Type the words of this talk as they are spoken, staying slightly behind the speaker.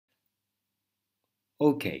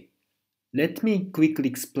Okay, let me quickly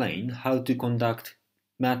explain how to conduct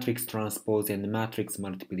matrix transpose and matrix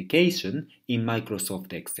multiplication in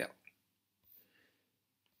Microsoft Excel.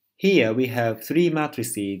 Here we have three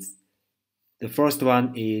matrices. The first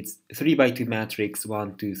one is 3 by 2 matrix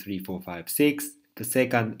 1, 2, 3, 4, 5, 6. The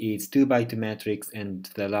second is 2 by 2 matrix, and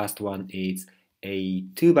the last one is a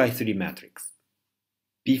 2 by 3 matrix.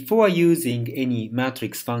 Before using any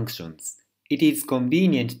matrix functions, it is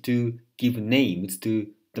convenient to give names to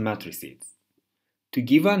the matrices. To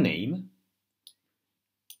give a name,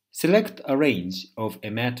 select a range of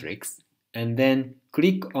a matrix and then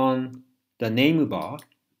click on the name bar,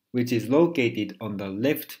 which is located on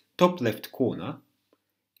the top left corner,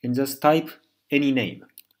 and just type any name.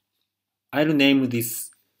 I'll name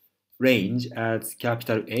this range as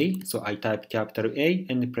capital A, so I type capital A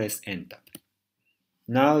and press enter.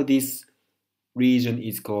 Now this region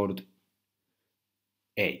is called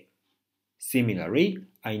A. Similarly,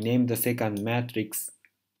 I name the second matrix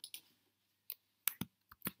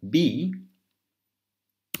B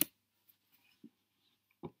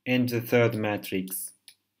and the third matrix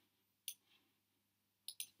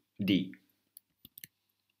D.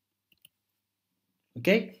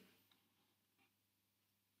 Okay?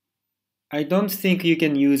 I don't think you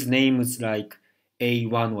can use names like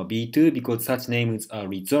A1 or B2 because such names are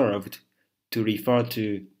reserved to refer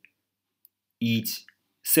to each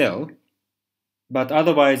cell, but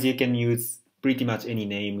otherwise you can use pretty much any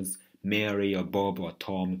names, Mary or Bob or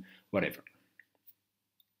Tom, whatever.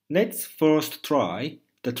 Let's first try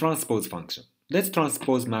the transpose function. Let's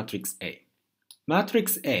transpose matrix A.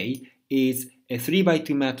 Matrix A is a 3 by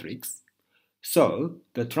 2 matrix, so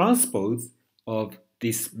the transpose of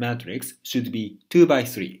this matrix should be 2 by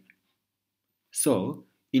 3. So,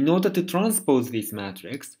 in order to transpose this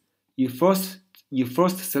matrix, you first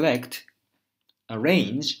select a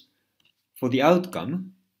range for the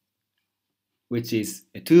outcome, which is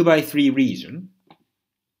a 2 by 3 region,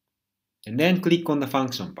 and then click on the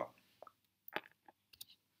function bar.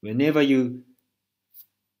 Whenever you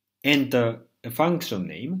enter a function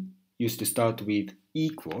name, you used to start with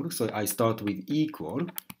equal, so I start with equal,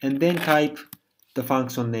 and then type the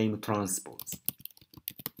function name transpose.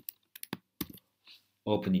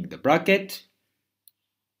 Opening the bracket,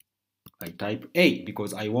 I type A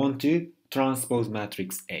because I want to transpose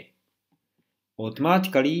matrix A.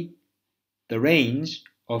 Automatically, the range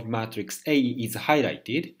of matrix A is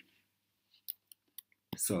highlighted.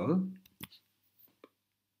 So,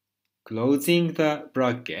 closing the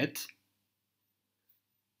bracket,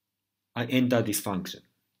 I enter this function.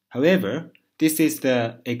 However, this is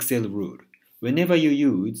the Excel rule. Whenever you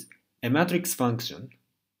use a matrix function,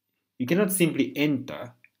 you cannot simply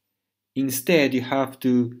enter. Instead, you have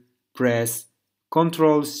to press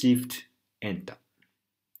Ctrl-Shift-Enter.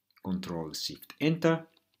 Ctrl-Shift-Enter.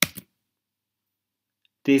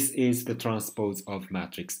 This is the transpose of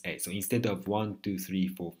matrix A. So instead of 1, 2, 3,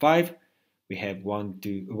 4, 5, we have 1,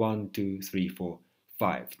 2, 3, 4,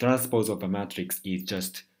 5. Transpose of a matrix is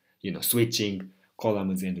just, switching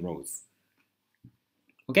columns and rows.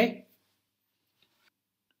 Okay?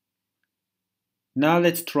 Now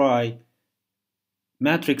let's try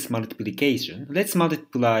matrix multiplication. Let's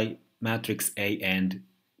multiply matrix A and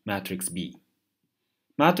matrix B.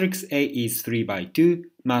 Matrix A is 3 by 2,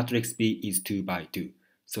 matrix B is 2 by 2.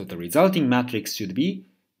 So the resulting matrix should be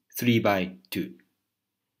 3 by 2.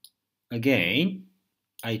 Again,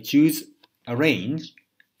 I choose a range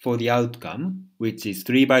for the outcome, which is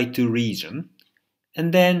 3 by 2 region,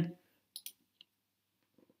 and then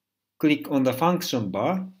click on the function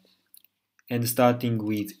bar, and starting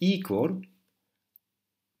with equal,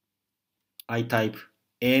 I type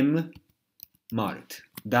m mult.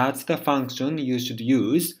 That's the function you should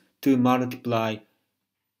use to multiply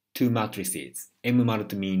two matrices. M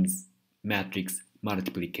mult means matrix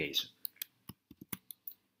multiplication.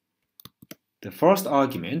 The first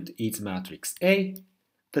argument is matrix A.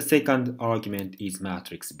 The second argument is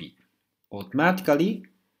matrix B. Automatically,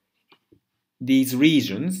 these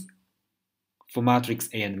regions for matrix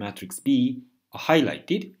A and matrix B are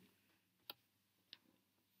highlighted,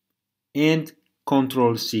 and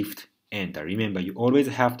Ctrl-Shift-Enter. Remember, you always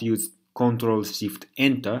have to use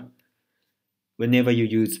Ctrl-Shift-Enter whenever you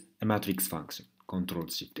use a matrix function.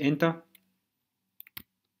 Ctrl-Shift-Enter.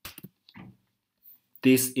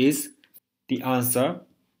 This is the answer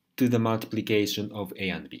to the multiplication of A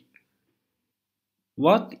and B.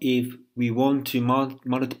 What if we want to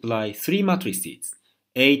multiply three matrices,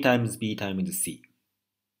 A times B times C?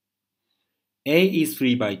 A is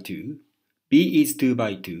 3 by 2, B is 2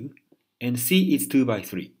 by 2, and C is 2 by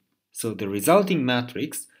 3. So the resulting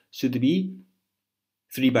matrix should be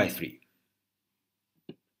 3 by 3.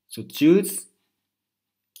 So choose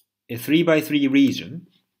a 3x3 region,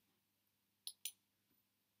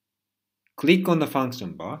 click on the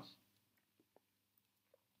function bar,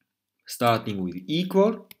 starting with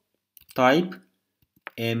equal, type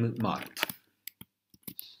mmult.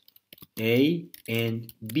 A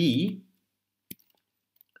and B.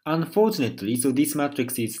 Unfortunately, so this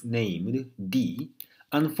matrix is named D.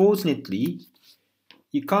 Unfortunately,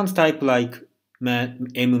 you can't type like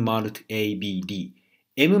mmult A, B, D.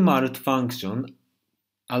 mmult function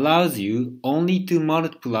allows you only to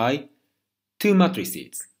multiply two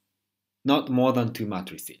matrices, not more than two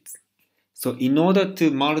matrices. So in order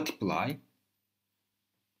to multiply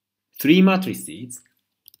three matrices,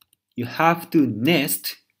 you have to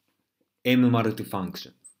nest mmult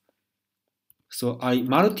functions. So I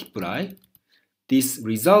multiply this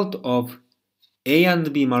result of A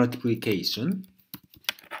and B multiplication.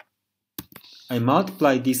 I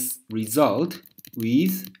multiply this result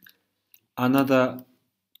with another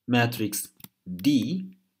matrix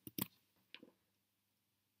D.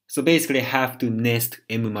 So basically I have to nest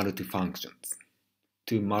mmult functions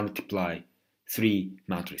to multiply three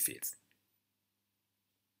matrices.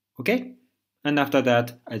 Okay? And after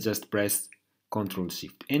that, I just press Ctrl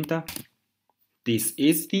Shift Enter. This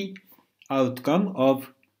is the outcome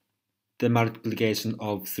of the multiplication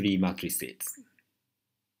of three matrices.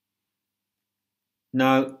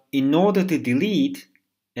 Now, in order to delete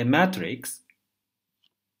a matrix,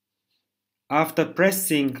 after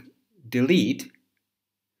pressing delete,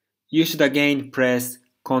 you should again press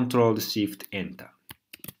Ctrl Shift Enter.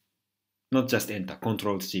 Not just Enter,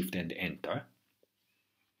 Ctrl Shift and Enter.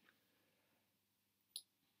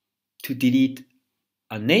 To delete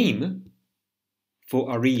a name for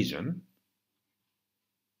a region,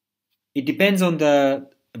 it depends on the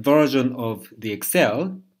version of the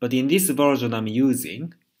Excel, but in this version I'm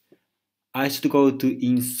using, I should go to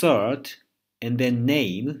Insert and then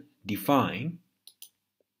Name, Define.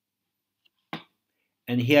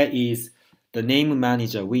 And here is the Name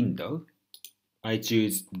Manager window. I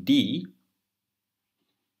choose D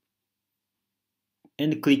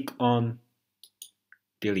and click on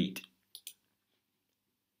Delete.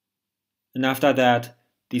 And after that,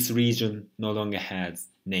 this region no longer has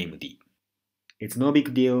name D. It's no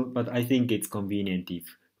big deal, but I think it's convenient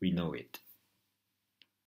if we know it.